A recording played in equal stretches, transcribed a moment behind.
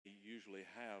usually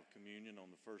have communion on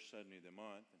the first Sunday of the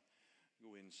month. And I'll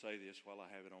go ahead and say this while I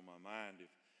have it on my mind. If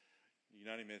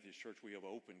United Methodist Church, we have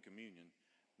open communion,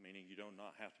 meaning you do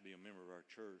not have to be a member of our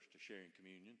church to share in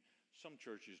communion. Some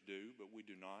churches do, but we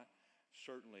do not.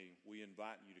 Certainly, we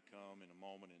invite you to come in a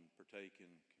moment and partake in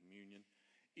communion.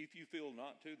 If you feel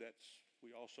not to,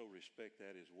 we also respect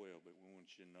that as well, but we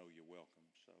want you to know you're welcome.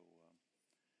 So,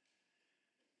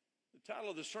 the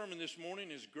title of the sermon this morning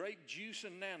is Grape Juice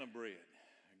and Nana Bread.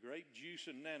 Grape Juice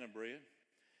and Nana Bread.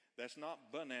 That's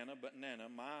not banana, but Nana.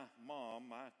 My mom,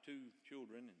 my two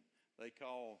children, and they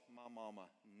call my mama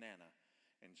Nana.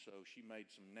 And so she made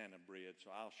some Nana bread,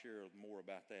 so I'll share more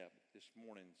about that. But this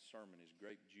morning's sermon is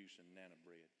Grape Juice and Nana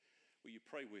Bread. Will you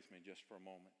pray with me just for a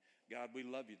moment? God, we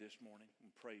love you this morning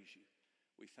and praise you.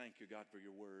 We thank you, God, for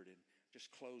your word. And just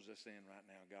close us in right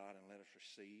now, God, and let us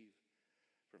receive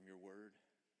from your word,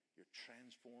 your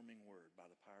transforming word by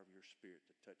the power of your Spirit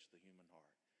to touch the human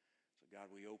heart. So,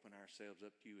 God, we open ourselves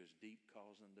up to you as deep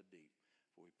calls unto deep.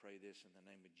 For we pray this in the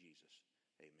name of Jesus.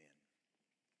 Amen.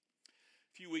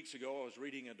 A few weeks ago, I was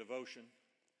reading a devotion.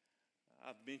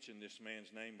 I've mentioned this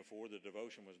man's name before. The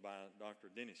devotion was by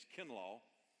Dr. Dennis Kinlaw.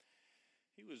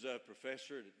 He was a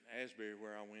professor at Asbury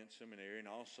where I went seminary, and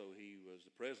also he was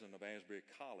the president of Asbury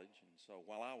College. And so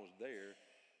while I was there,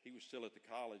 he was still at the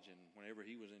college, and whenever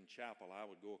he was in chapel, I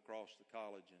would go across the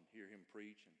college and hear him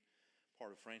preach, and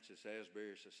part of Francis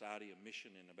Asbury Society of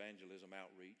Mission and Evangelism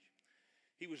Outreach.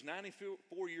 He was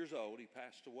 94 years old. He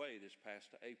passed away this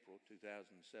past April 2017,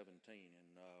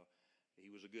 and he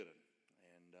was a good one.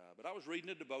 But I was reading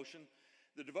a devotion.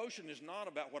 The devotion is not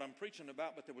about what I'm preaching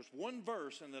about, but there was one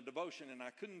verse in the devotion, and I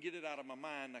couldn't get it out of my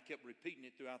mind. I kept repeating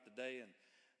it throughout the day, and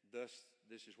thus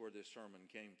this is where this sermon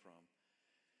came from.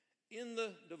 In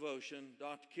the devotion,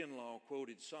 Dr. Kinlaw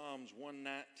quoted Psalms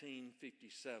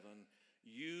 119:57,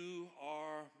 "You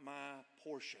are my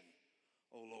portion,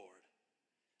 O Lord.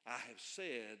 I have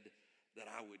said that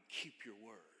I would keep your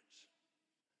words."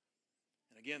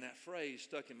 And again, that phrase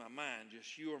stuck in my mind,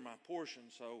 just "you are my portion."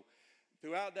 So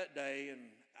throughout that day,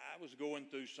 and I was going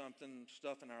through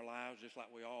stuff in our lives just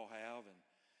like we all have,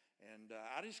 and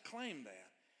I just claimed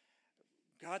that.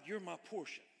 God, you're my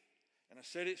portion. And I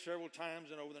said it several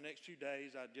times, and over the next few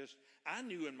days, I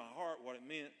knew in my heart what it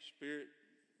meant. Spirit,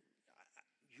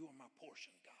 you are my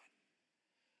portion, God.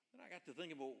 Then I got to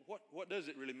thinking, well, what does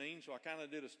it really mean? So I kind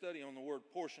of did a study on the word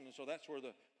portion, and so that's where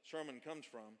the sermon comes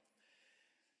from.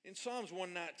 In Psalms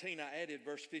 119, I added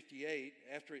verse 58.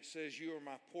 After it says, "You are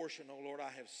my portion, O Lord,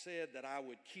 I have said that I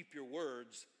would keep your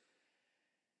words.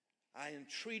 I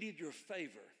entreated your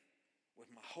favor with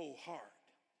my whole heart.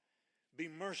 Be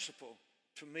merciful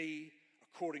to me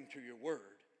according to your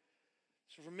word."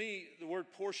 So for me, the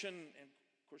word portion, and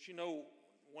of course you know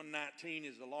 119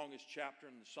 is the longest chapter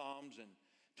in the Psalms and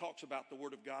talks about the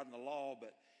word of God and the law,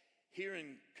 but here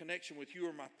in connection with "you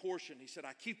are my portion," he said,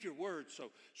 I keep your word.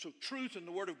 So truth and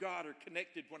the word of God are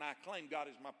connected when I claim God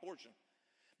is my portion.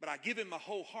 But I give him my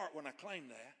whole heart when I claim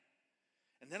that.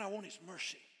 And then I want his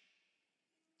mercy.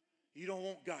 You don't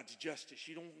want God's justice.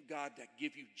 You don't want God to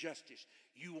give you justice.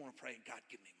 You want to pray, God,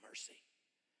 give me mercy.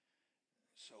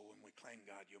 So when we claim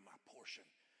God, you're my portion,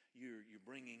 you're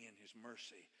bringing in his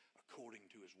mercy according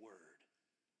to his word.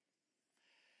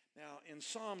 Now, in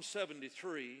Psalm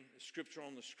 73, the scripture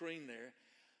on the screen there,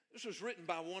 this was written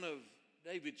by one of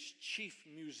David's chief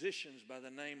musicians by the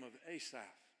name of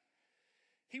Asaph.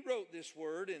 He wrote this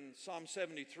word in Psalm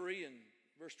 73 in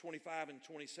verse 25 and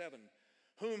 27.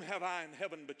 "Whom have I in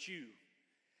heaven but you?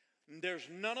 And there's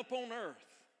none upon earth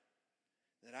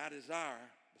that I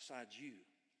desire besides you.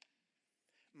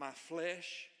 My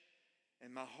flesh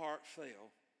and my heart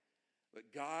fail,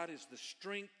 but God is the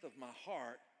strength of my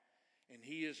heart, and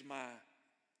He is my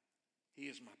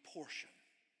portion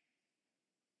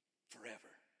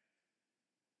forever."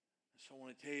 So I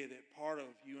want to tell you that part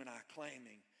of you and I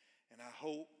claiming, and I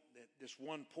hope that this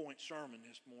one-point sermon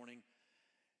this morning,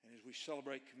 and as we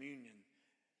celebrate communion,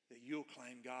 that you'll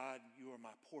claim, God, you are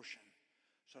my portion.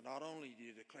 So not only do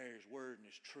you declare his word and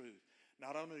his truth,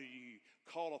 not only do you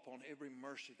call upon every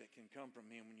mercy that can come from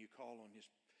him when you call on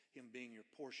him being your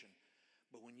portion,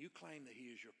 but when you claim that he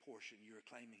is your portion, you're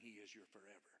claiming he is your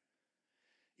forever.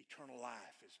 Eternal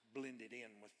life is blended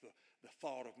in with the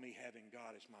thought of me having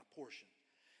God as my portion.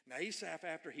 Now Asaph,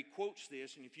 after he quotes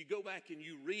this, and if you go back and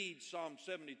you read Psalm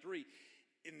 73,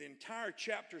 in the entire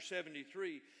chapter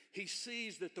 73, he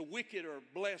sees that the wicked are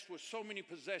blessed with so many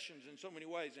possessions in so many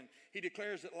ways. And he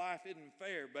declares that life isn't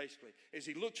fair, basically. As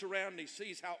he looks around and he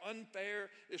sees how unfair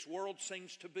this world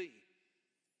seems to be,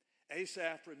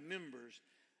 Asaph remembers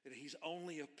that he's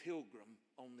only a pilgrim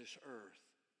on this earth.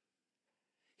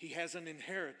 He has an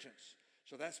inheritance.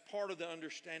 So that's part of the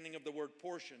understanding of the word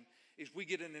portion, is we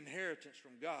get an inheritance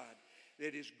from God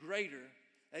that is greater.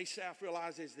 Asaph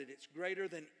realizes that it's greater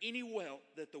than any wealth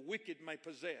that the wicked may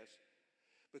possess,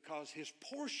 because his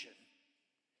portion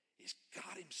is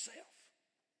God himself.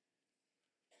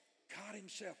 God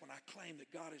himself, when I claim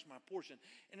that God is my portion.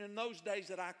 And in those days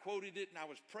that I quoted it and I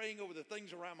was praying over the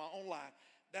things around my own life,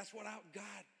 that's what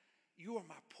God, you are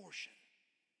my portion.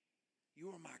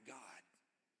 You are my God.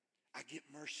 I get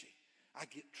mercy. I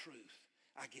get truth.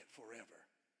 I get forever.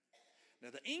 Now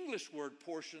the English word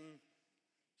portion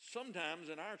sometimes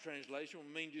in our translation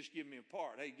will mean just give me a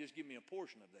part. Hey, just give me a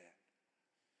portion of that.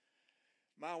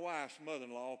 My wife's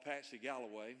mother-in-law, Patsy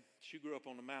Galloway, she grew up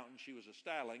on the mountain. She was a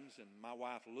Stallings, and my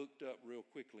wife looked up real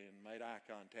quickly and made eye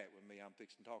contact with me. I'm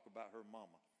fixing to talk about her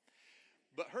mama.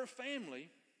 But her family,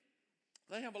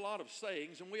 they have a lot of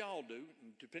sayings, and we all do,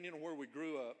 and depending on where we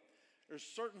grew up. There's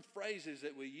certain phrases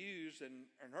that we use in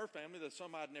her family that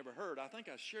some I'd never heard. I think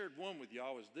I shared one with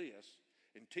y'all as this,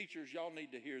 and teachers, y'all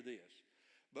need to hear this.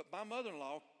 But my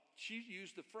mother-in-law, she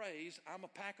used the phrase, I'm a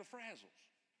pack of frazzles.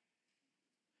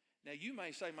 Now, you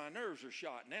may say my nerves are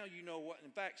shot. Now you know what, in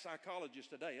fact,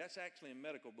 psychologists today, that's actually in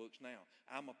medical books now.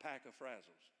 I'm a pack of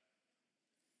frazzles.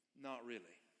 Not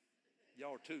really.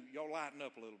 Y'all lighten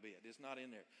up a little bit. It's not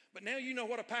in there. But now you know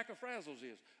what a pack of frazzles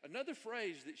is. Another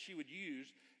phrase that she would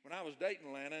use when I was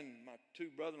dating Lana, and my two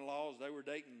brother-in-laws, they were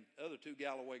dating other two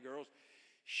Galloway girls,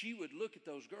 she would look at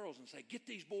those girls and say, get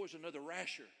these boys another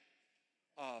rasher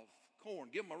of corn.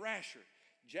 Give them a rasher.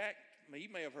 Jack, you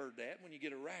may have heard that when you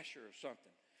get a rasher of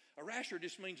something. A rasher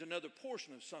just means another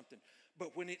portion of something.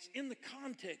 But when it's in the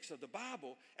context of the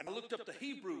Bible, and I looked up the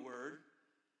Hebrew word,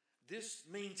 this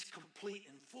means complete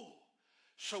and full.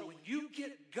 So when you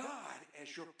get God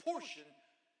as your portion,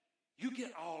 you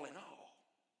get all in all.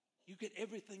 You get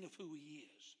everything of who he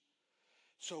is.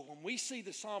 So when we see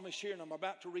the psalmist here, and I'm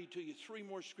about to read to you 3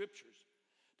 more scriptures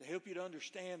to help you to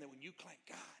understand that when you claim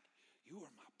God, you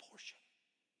are my portion.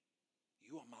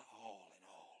 You are my all in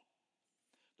all.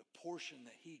 The portion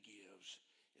that he gives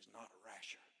is not a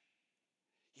rasher.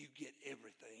 You get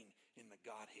everything in the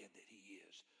Godhead that he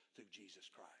is through Jesus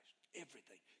Christ.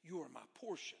 Everything. You are my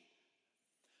portion.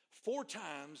 4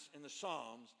 times in the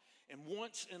Psalms and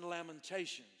once in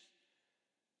Lamentations.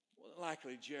 Well,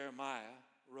 likely Jeremiah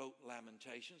wrote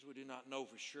Lamentations. We do not know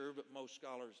for sure, but most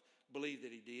scholars believe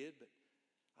that he did. But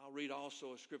I'll read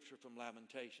also a scripture from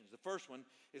Lamentations. The first one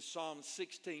is Psalm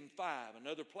 16:5,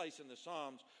 another place in the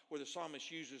Psalms where the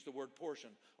psalmist uses the word portion.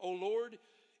 O Lord,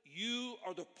 you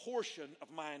are the portion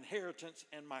of my inheritance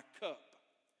and my cup.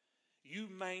 You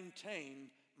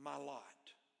maintain my lot.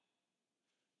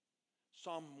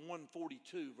 Psalm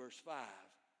 142, verse 5.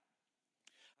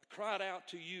 I cried out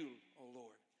to you, O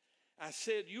Lord. I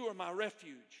said, you are my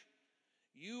refuge.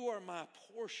 You are my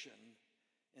portion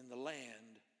in the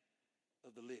land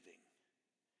of the living.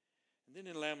 And then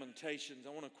in Lamentations, I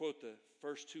want to quote the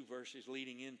first 2 verses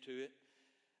leading into it.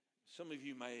 Some of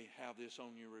you may have this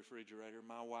on your refrigerator.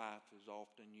 My wife has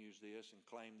often used this and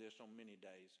claimed this on many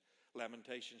days.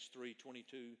 Lamentations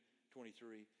 3:22,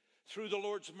 23. Through the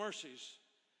Lord's mercies,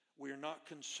 we are not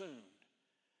consumed,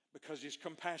 because his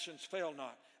compassions fail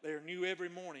not. They are new every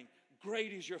morning.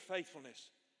 Great is your faithfulness.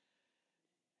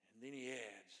 And then he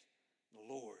adds, the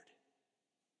Lord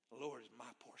is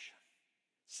my portion,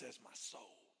 says my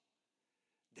soul.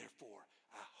 Therefore,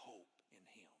 I hope in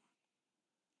him.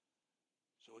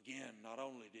 So again, not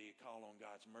only do you call on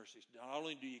God's mercies, not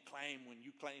only do you claim, when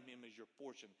you claim him as your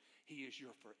portion, he is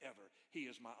your forever. He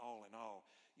is my all in all.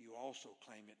 You also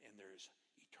claim it, and there is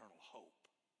eternal hope.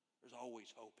 There's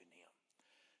always hope in him.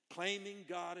 Claiming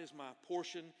God as my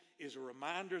portion is a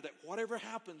reminder that whatever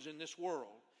happens in this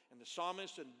world, and the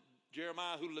psalmist and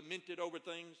Jeremiah who lamented over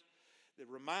things, the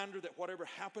reminder that whatever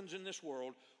happens in this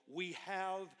world, we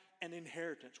have an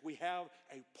inheritance. We have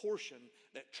a portion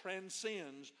that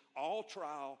transcends all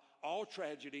trial, all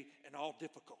tragedy, and all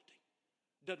difficulty.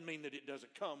 Doesn't mean that it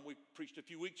doesn't come. We preached a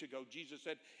few weeks ago. Jesus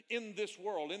said, in this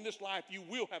world, in this life, you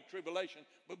will have tribulation,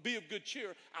 but be of good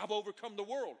cheer. I've overcome the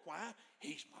world. Why?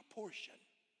 He's my portion.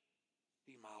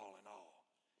 He's my all in all.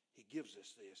 He gives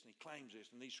us this, and he claims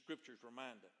this, and these scriptures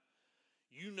remind us.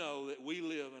 You know that we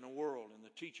live in a world, and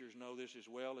the teachers know this as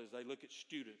well, as they look at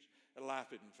students, that life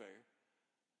isn't fair.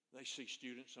 They see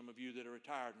students, some of you that are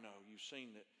retired know, you've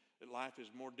seen that life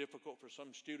is more difficult for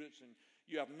some students, and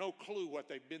you have no clue what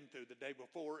they've been through the day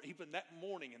before, even that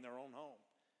morning in their own home.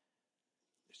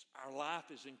 Our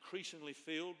life is increasingly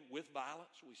filled with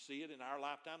violence. We see it in our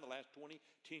lifetime, the last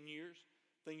 10 years.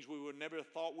 Things we would never have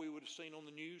thought we would have seen on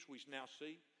the news, we now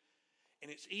see.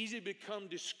 And it's easy to become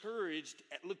discouraged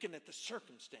at looking at the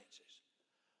circumstances.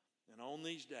 And on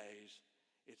these days,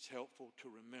 it's helpful to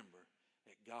remember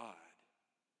that God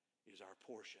is our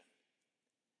portion.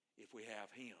 If we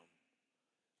have Him,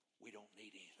 we don't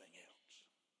need anything else.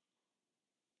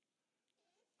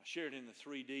 I shared in the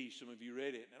 3D, some of you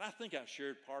read it, and I think I've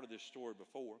shared part of this story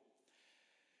before.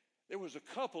 There was a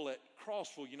couple at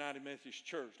Crossville United Methodist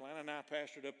Church. Lana and I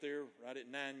pastored up there right at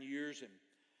 9 years, and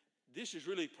this is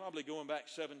really probably going back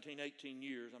 17, 18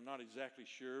 years. I'm not exactly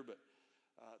sure, but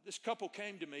this couple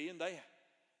came to me, and they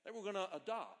were going to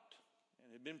adopt,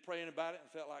 and had been praying about it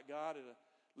and felt like God had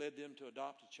led them to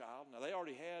adopt a child. Now, they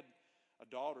already had a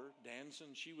daughter, Danson.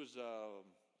 She was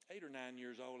 8 or 9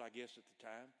 years old, I guess, at the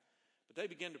time. But they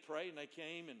began to pray, and they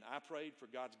came, and I prayed for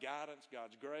God's guidance,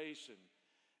 God's grace, and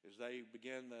as they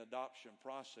began the adoption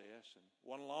process. And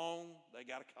one along, they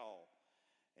got a call.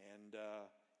 And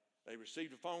they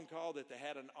received a phone call that they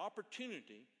had an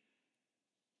opportunity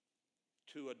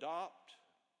to adopt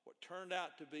what turned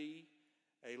out to be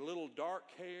a little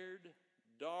dark-haired,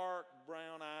 dark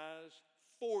brown eyes,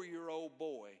 4-year-old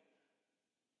boy.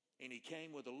 And he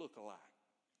came with a look-alike.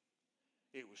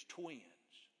 It was twins.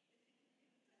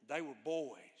 They were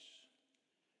boys.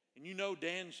 And you know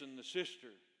Danson, the sister,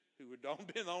 who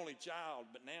had been the only child,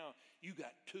 but now you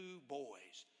got 2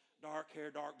 boys. Dark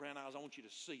hair, dark brown eyes. I want you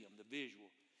to see them, the visual.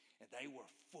 And they were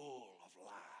full of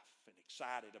life and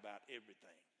excited about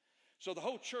everything. So the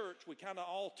whole church, we kind of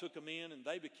all took them in, and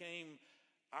they became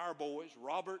our boys.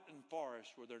 Robert and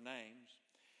Forrest were their names.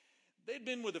 They'd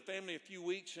been with the family a few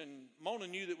weeks, and Mona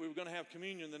knew that we were going to have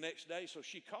communion the next day, so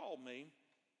she called me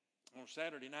on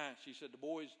Saturday night. She said the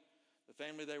boys, the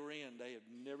family they were in, they had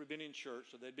never been in church,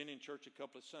 so they'd been in church a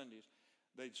couple of Sundays.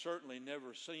 They'd certainly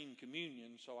never seen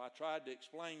communion, so I tried to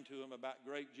explain to them about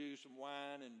grape juice and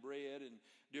wine and bread and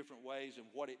different ways and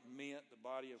what it meant, the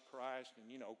body of Christ.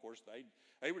 And, of course,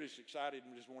 they were just excited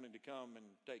and just wanted to come and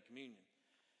take communion.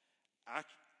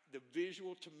 The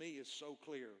visual to me is so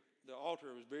clear. The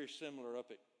altar was very similar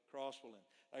up at Crossville, and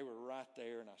they were right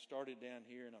there, and I started down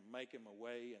here, and I'm making my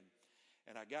way,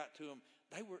 and I got to them.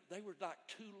 They were like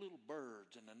 2 little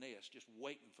birds in a nest just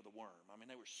waiting for the worm. I mean,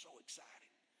 they were so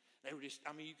excited. They were just,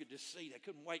 you could just see. They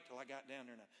couldn't wait till I got down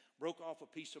there, and I broke off a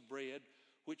piece of bread,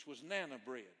 which was Nana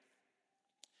bread.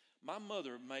 My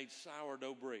mother made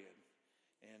sourdough bread,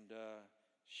 and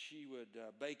she would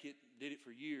bake it, did it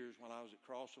for years when I was at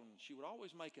Crossville, and she would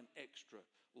always make an extra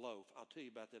loaf. I'll tell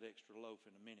you about that extra loaf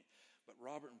in a minute. But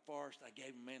Robert and Forrest, I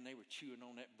gave them, man, they were chewing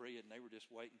on that bread, and they were just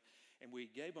waiting. And we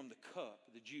gave them the cup,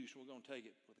 the juice. We're going to take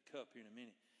it with a cup here in a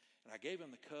minute. And I gave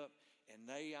them the cup, and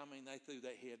they threw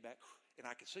that head back. And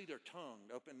I could see their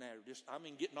tongue up in there,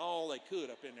 getting all they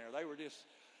could up in there. They were just,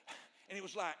 and it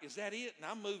was like, is that it? And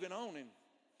I'm moving on, and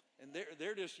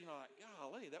they're just, like,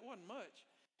 golly, that wasn't much.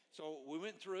 So we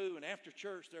went through, and after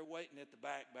church, they're waiting at the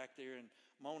back there, and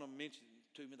Mona mentioned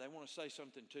to me, they want to say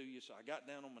something to you. So I got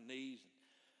down on my knees, and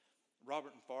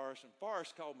Robert and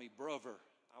Forrest called me Brother.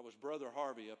 I was Brother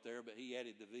Harvey up there, but he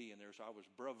added the V in there, so I was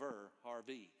Brother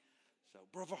Harvey. So,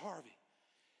 Brother Harvey,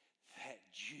 that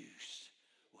juice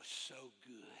was so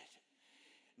good.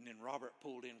 And then Robert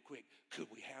pulled in quick, could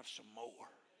we have some more?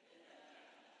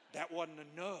 That wasn't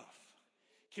enough.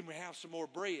 Can we have some more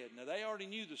bread? Now, they already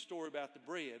knew the story about the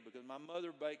bread because my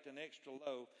mother baked an extra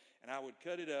loaf, and I would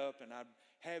cut it up, and I'd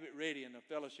have it ready in the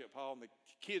fellowship hall, and the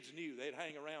kids knew they'd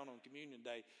hang around on communion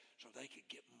day so they could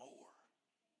get more.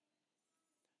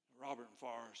 Robert and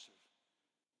Forrest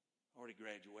have already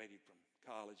graduated from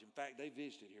college. In fact, they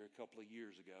visited here a couple of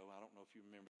years ago. I don't know if you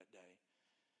remember that day.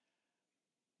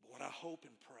 But what I hope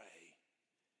and pray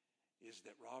is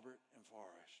that Robert and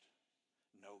Forrest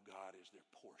know God is their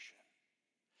portion.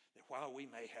 That while we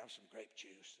may have some grape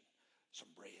juice and some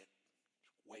bread,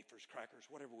 wafers, crackers,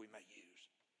 whatever we may use,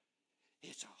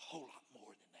 it's a whole lot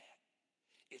more than that.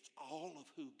 It's all of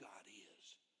who God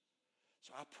is.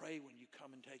 So I pray when you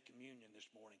come and take communion this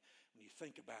morning, when you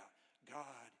think about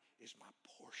God is my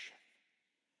portion,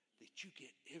 that you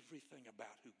get everything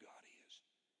about who God is.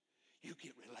 You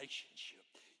get relationship.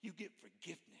 You get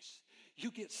forgiveness. You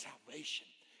get salvation.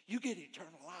 You get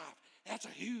eternal life. That's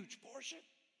a huge portion.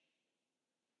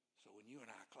 So when you and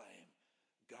I claim,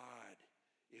 God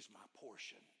is my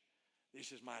portion,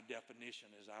 this is my definition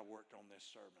as I worked on this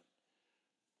sermon.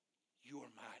 You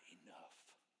are my enough.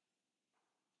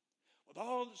 With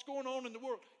all that's going on in the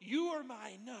world, you are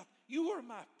my enough. You are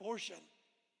my portion.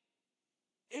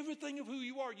 Everything of who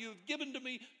you are, you have given to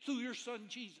me through your son,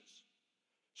 Jesus.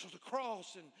 So the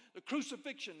cross and the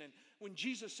crucifixion, and when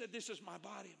Jesus said, this is my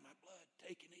body and my blood,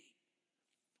 take and eat,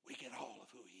 we get all of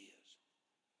who he is.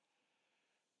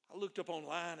 I looked up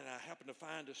online and I happened to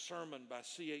find a sermon by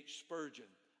C.H. Spurgeon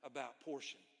about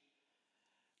portion.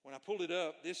 When I pulled it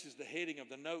up, this is the heading of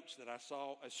the notes that I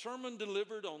saw. A sermon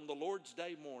delivered on the Lord's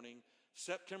Day morning,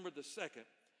 September the 2nd,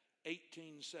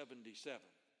 1877.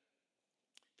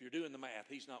 If you're doing the math,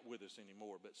 he's not with us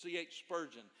anymore. But C.H.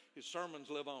 Spurgeon, his sermons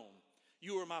live on.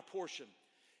 You are my portion.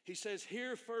 He says,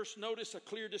 here first notice a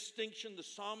clear distinction. The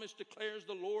psalmist declares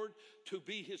the Lord to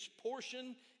be his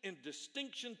portion in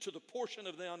distinction to the portion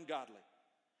of the ungodly.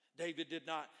 David did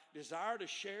not desire to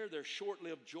share their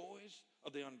short-lived joys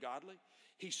of the ungodly.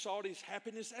 He sought his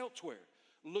happiness elsewhere,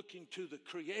 looking to the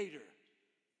Creator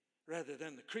rather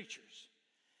than the creatures,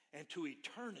 and to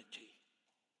eternity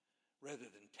rather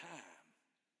than time.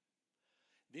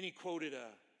 Then he quoted an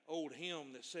old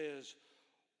hymn that says,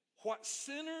 what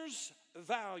sinners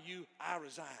value, I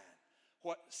resign.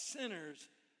 What sinners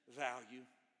value,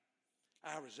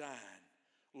 I resign.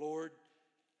 Lord,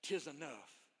 'tis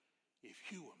enough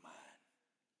if you are mine.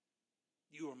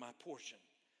 You are my portion.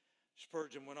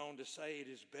 Spurgeon went on to say, it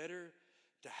is better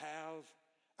to have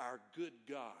our good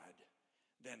God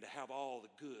than to have all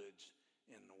the goods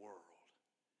in the world.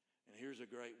 And here's a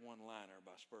great one-liner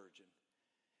by Spurgeon.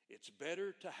 It's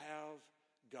better to have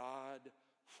God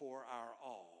for our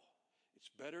all. It's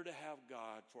better to have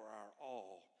God for our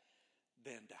all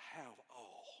than to have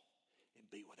all and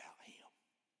be without him.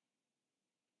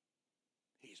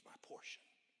 He's my portion.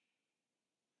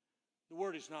 The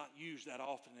word is not used that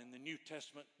often in the New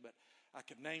Testament, but I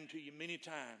could name to you many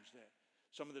times that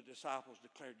some of the disciples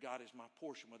declared God is my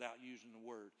portion without using the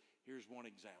word. Here's one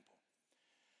example.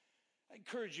 I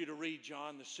encourage you to read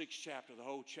John, the 6th chapter, the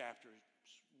whole chapter.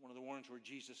 It's one of the ones where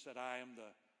Jesus said, I am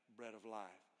the bread of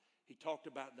life. He talked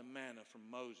about the manna from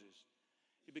Moses.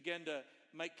 He began to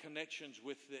make connections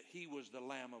with that he was the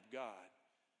Lamb of God.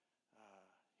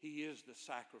 He is the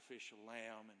sacrificial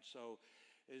lamb. And so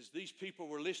as these people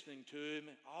were listening to him,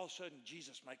 all of a sudden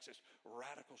Jesus makes this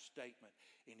radical statement.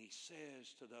 And he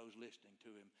says to those listening to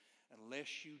him,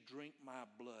 unless you drink my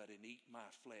blood and eat my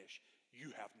flesh,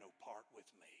 you have no part with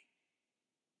me.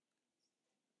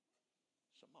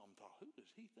 Some of them thought, who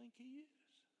does he think he is?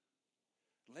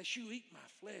 Unless you eat my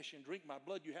flesh and drink my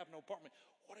blood, you have no part in me.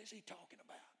 What is he talking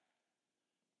about?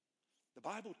 The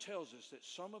Bible tells us that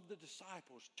some of the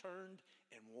disciples turned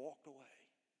and walked away.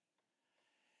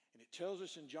 And it tells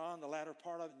us in John, the latter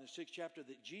part of it, in the 6th chapter,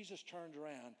 that Jesus turned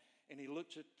around and he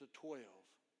looks at the 12.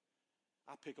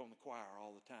 I pick on the choir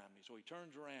all the time. So he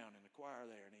turns around in the choir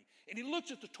there and he looks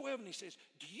at the 12 and he says,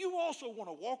 do you also want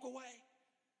to walk away?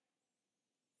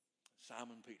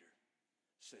 Simon Peter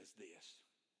says this.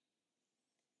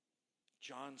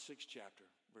 John 6th chapter,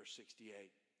 verse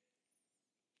 68.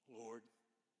 Lord,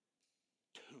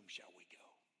 to whom shall we go?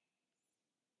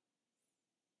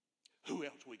 Who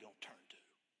else are we going to turn to?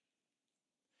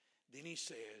 Then he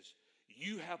says,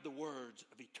 you have the words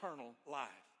of eternal life.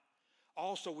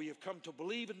 Also, we have come to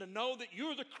believe and to know that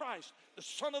you're the Christ, the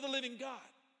Son of the living God.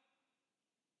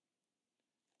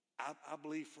 I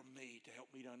believe for me, to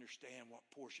help me to understand what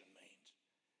portion means,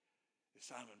 that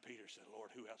Simon Peter said,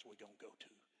 Lord, who else are we going to go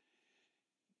to?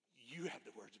 You have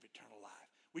the words of eternal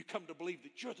life. We've come to believe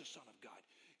that you're the Son of God.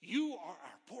 You are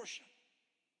our portion.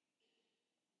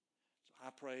 So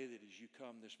I pray that as you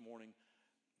come this morning,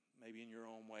 maybe in your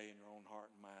own way, in your own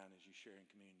heart and mind, as you share in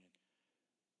communion,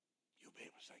 you'll be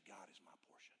able to say, God is my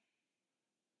portion.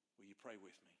 Will you pray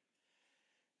with me?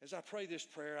 As I pray this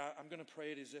prayer, I'm going to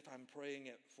pray it as if I'm praying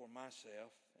it for myself,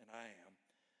 and I am.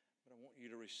 But I want you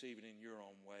to receive it in your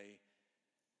own way.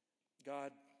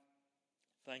 God,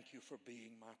 thank you for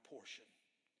being my portion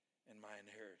and my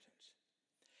inheritance.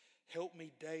 Help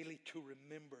me daily to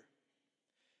remember.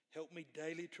 Help me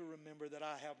daily to remember that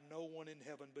I have no one in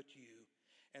heaven but you,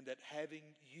 and that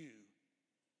having you,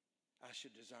 I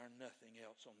should desire nothing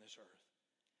else on this earth.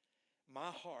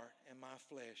 My heart and my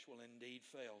flesh will indeed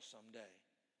fail someday,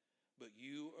 but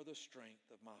you are the strength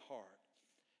of my heart,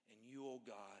 and you, O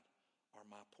God, are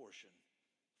my portion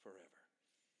forever.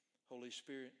 Holy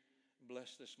Spirit,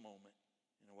 bless this moment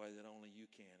in a way that only you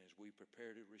can as we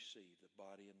prepare to receive the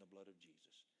body and the blood of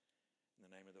Jesus. In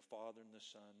the name of the Father, and the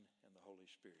Son, and the Holy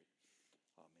Spirit.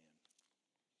 Amen.